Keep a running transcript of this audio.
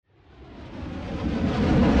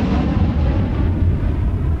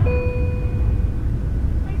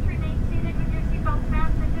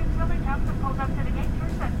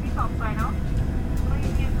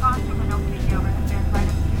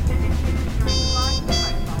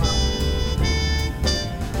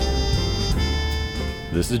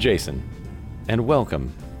This is Jason, and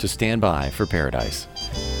welcome to Stand By for Paradise.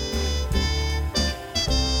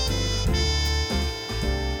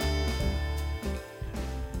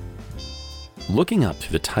 Looking up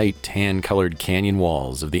through the tight, tan-colored canyon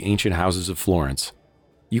walls of the ancient houses of Florence,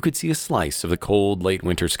 you could see a slice of the cold, late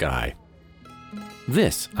winter sky.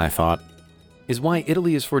 This, I thought, is why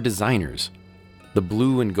Italy is for designers. The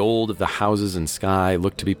blue and gold of the houses and sky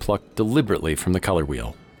look to be plucked deliberately from the color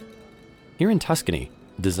wheel. Here in Tuscany,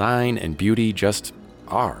 design and beauty just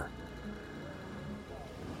are.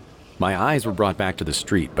 My eyes were brought back to the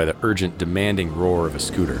street by the urgent, demanding roar of a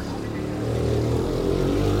scooter.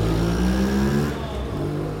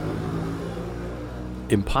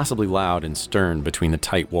 Impossibly loud and stern between the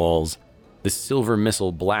tight walls, this silver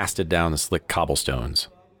missile blasted down the slick cobblestones.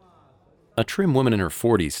 A trim woman in her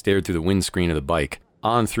 40s stared through the windscreen of the bike,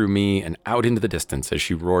 on through me and out into the distance as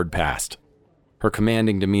she roared past. Her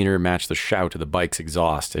commanding demeanor matched the shout of the bike's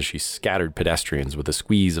exhaust as she scattered pedestrians with a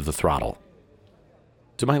squeeze of the throttle.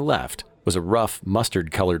 To my left was a rough,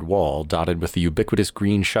 mustard-colored wall dotted with the ubiquitous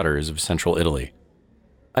green shutters of central Italy.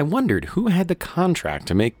 I wondered who had the contract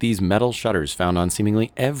to make these metal shutters found on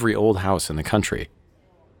seemingly every old house in the country.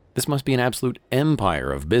 This must be an absolute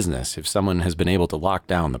empire of business if someone has been able to lock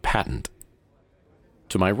down the patent.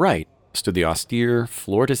 To my right stood the austere,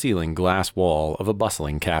 floor-to-ceiling glass wall of a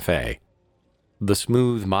bustling cafe. The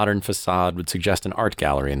smooth, modern facade would suggest an art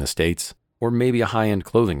gallery in the States, or maybe a high-end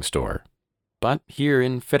clothing store. But here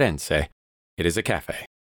in Firenze, it is a cafe.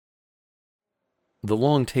 The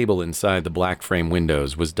long table inside the black frame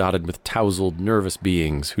windows was dotted with tousled, nervous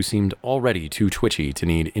beings who seemed already too twitchy to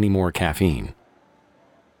need any more caffeine.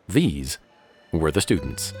 These were the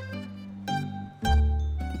students.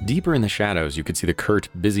 Deeper in the shadows, you could see the curt,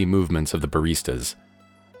 busy movements of the baristas.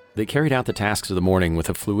 They carried out the tasks of the morning with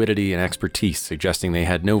a fluidity and expertise suggesting they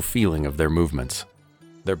had no feeling of their movements.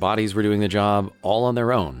 Their bodies were doing the job all on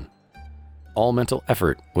their own. All mental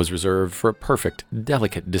effort was reserved for a perfect,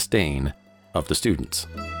 delicate disdain of the students.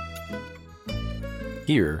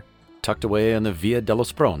 Here, tucked away on the Via dello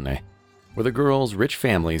Sprone, were the girls rich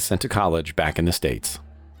families sent to college back in the States.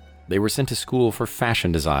 They were sent to school for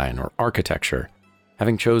fashion design or architecture,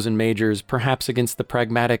 having chosen majors perhaps against the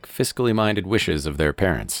pragmatic, fiscally minded wishes of their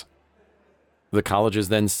parents. The colleges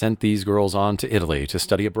then sent these girls on to Italy to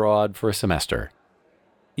study abroad for a semester.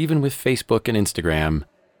 Even with Facebook and Instagram,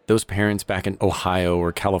 those parents back in Ohio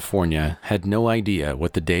or California had no idea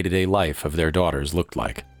what the day-to-day life of their daughters looked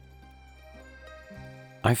like.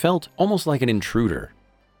 I felt almost like an intruder.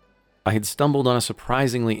 I had stumbled on a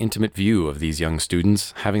surprisingly intimate view of these young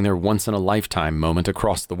students having their once-in-a-lifetime moment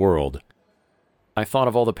across the world. I thought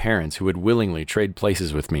of all the parents who would willingly trade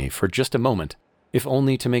places with me for just a moment, if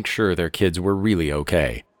only to make sure their kids were really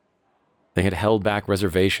okay. They had held back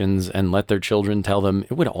reservations and let their children tell them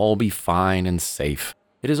it would all be fine and safe.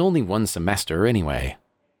 It is only one semester anyway.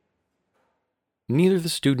 Neither the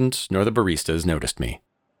students nor the baristas noticed me.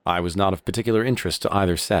 I was not of particular interest to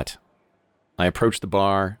either set. I approached the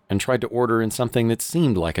bar and tried to order in something that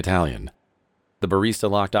seemed like Italian. The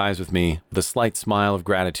barista locked eyes with me with a slight smile of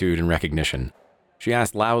gratitude and recognition. She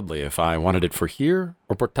asked loudly if I wanted it for here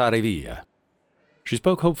or portare via. She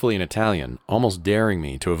spoke hopefully in Italian, almost daring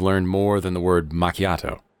me to have learned more than the word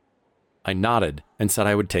macchiato. I nodded and said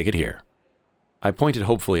I would take it here. I pointed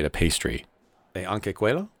hopefully at a pastry. E anche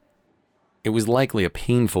quello? It was likely a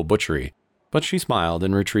painful butchery, but she smiled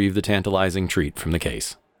and retrieved the tantalizing treat from the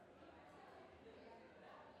case.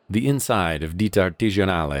 The inside of Ditta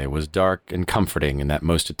Artigianale was dark and comforting in that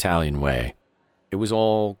most Italian way. It was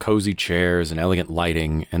all cozy chairs and elegant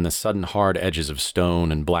lighting and the sudden hard edges of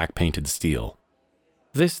stone and black-painted steel.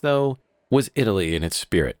 This, though, was Italy in its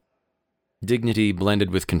spirit. Dignity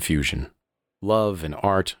blended with confusion. Love and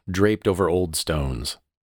art draped over old stones.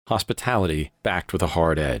 Hospitality backed with a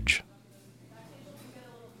hard edge.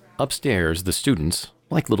 Upstairs, the students,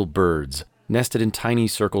 like little birds, nested in tiny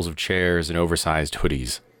circles of chairs and oversized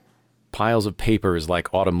hoodies. Piles of papers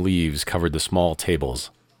like autumn leaves covered the small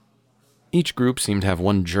tables. Each group seemed to have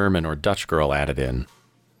one German or Dutch girl added in.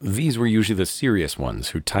 These were usually the serious ones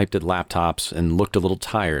who typed at laptops and looked a little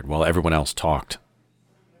tired while everyone else talked.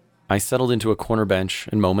 I settled into a corner bench,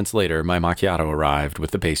 and moments later my macchiato arrived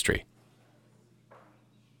with the pastry.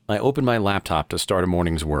 I opened my laptop to start a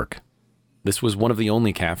morning's work. This was one of the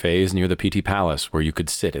only cafes near the Pitti Palace where you could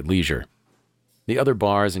sit at leisure. The other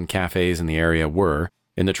bars and cafes in the area were,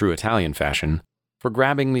 in the true Italian fashion, for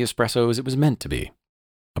grabbing the espresso as it was meant to be.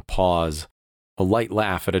 A pause, a light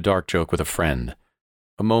laugh at a dark joke with a friend,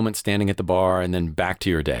 a moment standing at the bar and then back to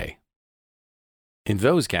your day. In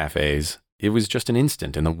those cafes, it was just an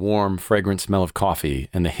instant in the warm, fragrant smell of coffee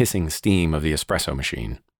and the hissing steam of the espresso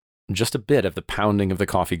machine. Just a bit of the pounding of the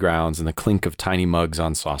coffee grounds and the clink of tiny mugs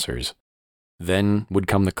on saucers. Then would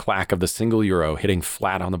come the clack of the single euro hitting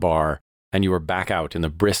flat on the bar, and you were back out in the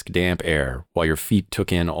brisk, damp air while your feet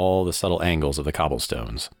took in all the subtle angles of the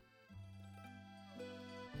cobblestones.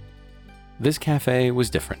 This cafe was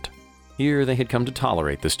different. Here they had come to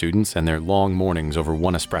tolerate the students and their long mornings over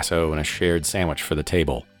one espresso and a shared sandwich for the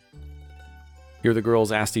table. Here the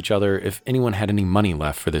girls asked each other if anyone had any money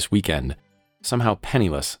left for this weekend, somehow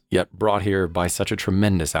penniless, yet brought here by such a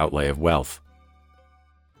tremendous outlay of wealth.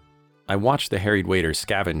 I watched the harried waiter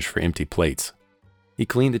scavenge for empty plates. He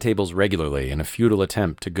cleaned the tables regularly in a futile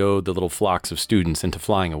attempt to goad the little flocks of students into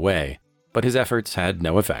flying away, but his efforts had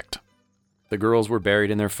no effect. The girls were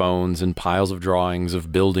buried in their phones and piles of drawings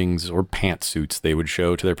of buildings or pantsuits they would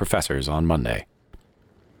show to their professors on Monday.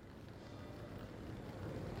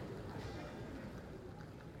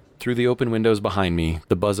 Through the open windows behind me,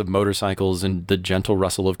 the buzz of motorcycles and the gentle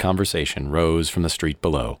rustle of conversation rose from the street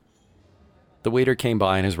below. The waiter came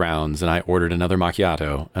by in his rounds, and I ordered another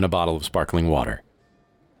macchiato and a bottle of sparkling water.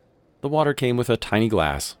 The water came with a tiny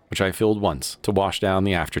glass, which I filled once to wash down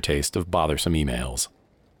the aftertaste of bothersome emails.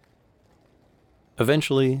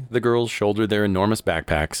 Eventually, the girls shouldered their enormous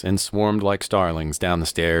backpacks and swarmed like starlings down the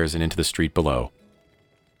stairs and into the street below.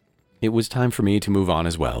 It was time for me to move on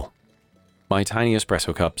as well. My tiny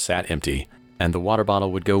espresso cup sat empty, and the water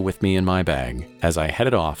bottle would go with me in my bag as I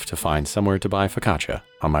headed off to find somewhere to buy focaccia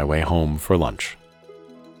on my way home for lunch.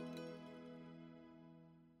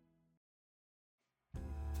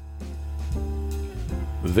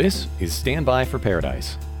 This is Stand By for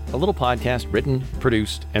Paradise, a little podcast written,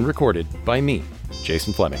 produced, and recorded by me,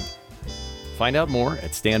 Jason Fleming. Find out more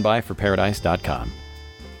at standbyforparadise.com.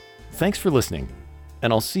 Thanks for listening,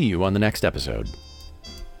 and I'll see you on the next episode.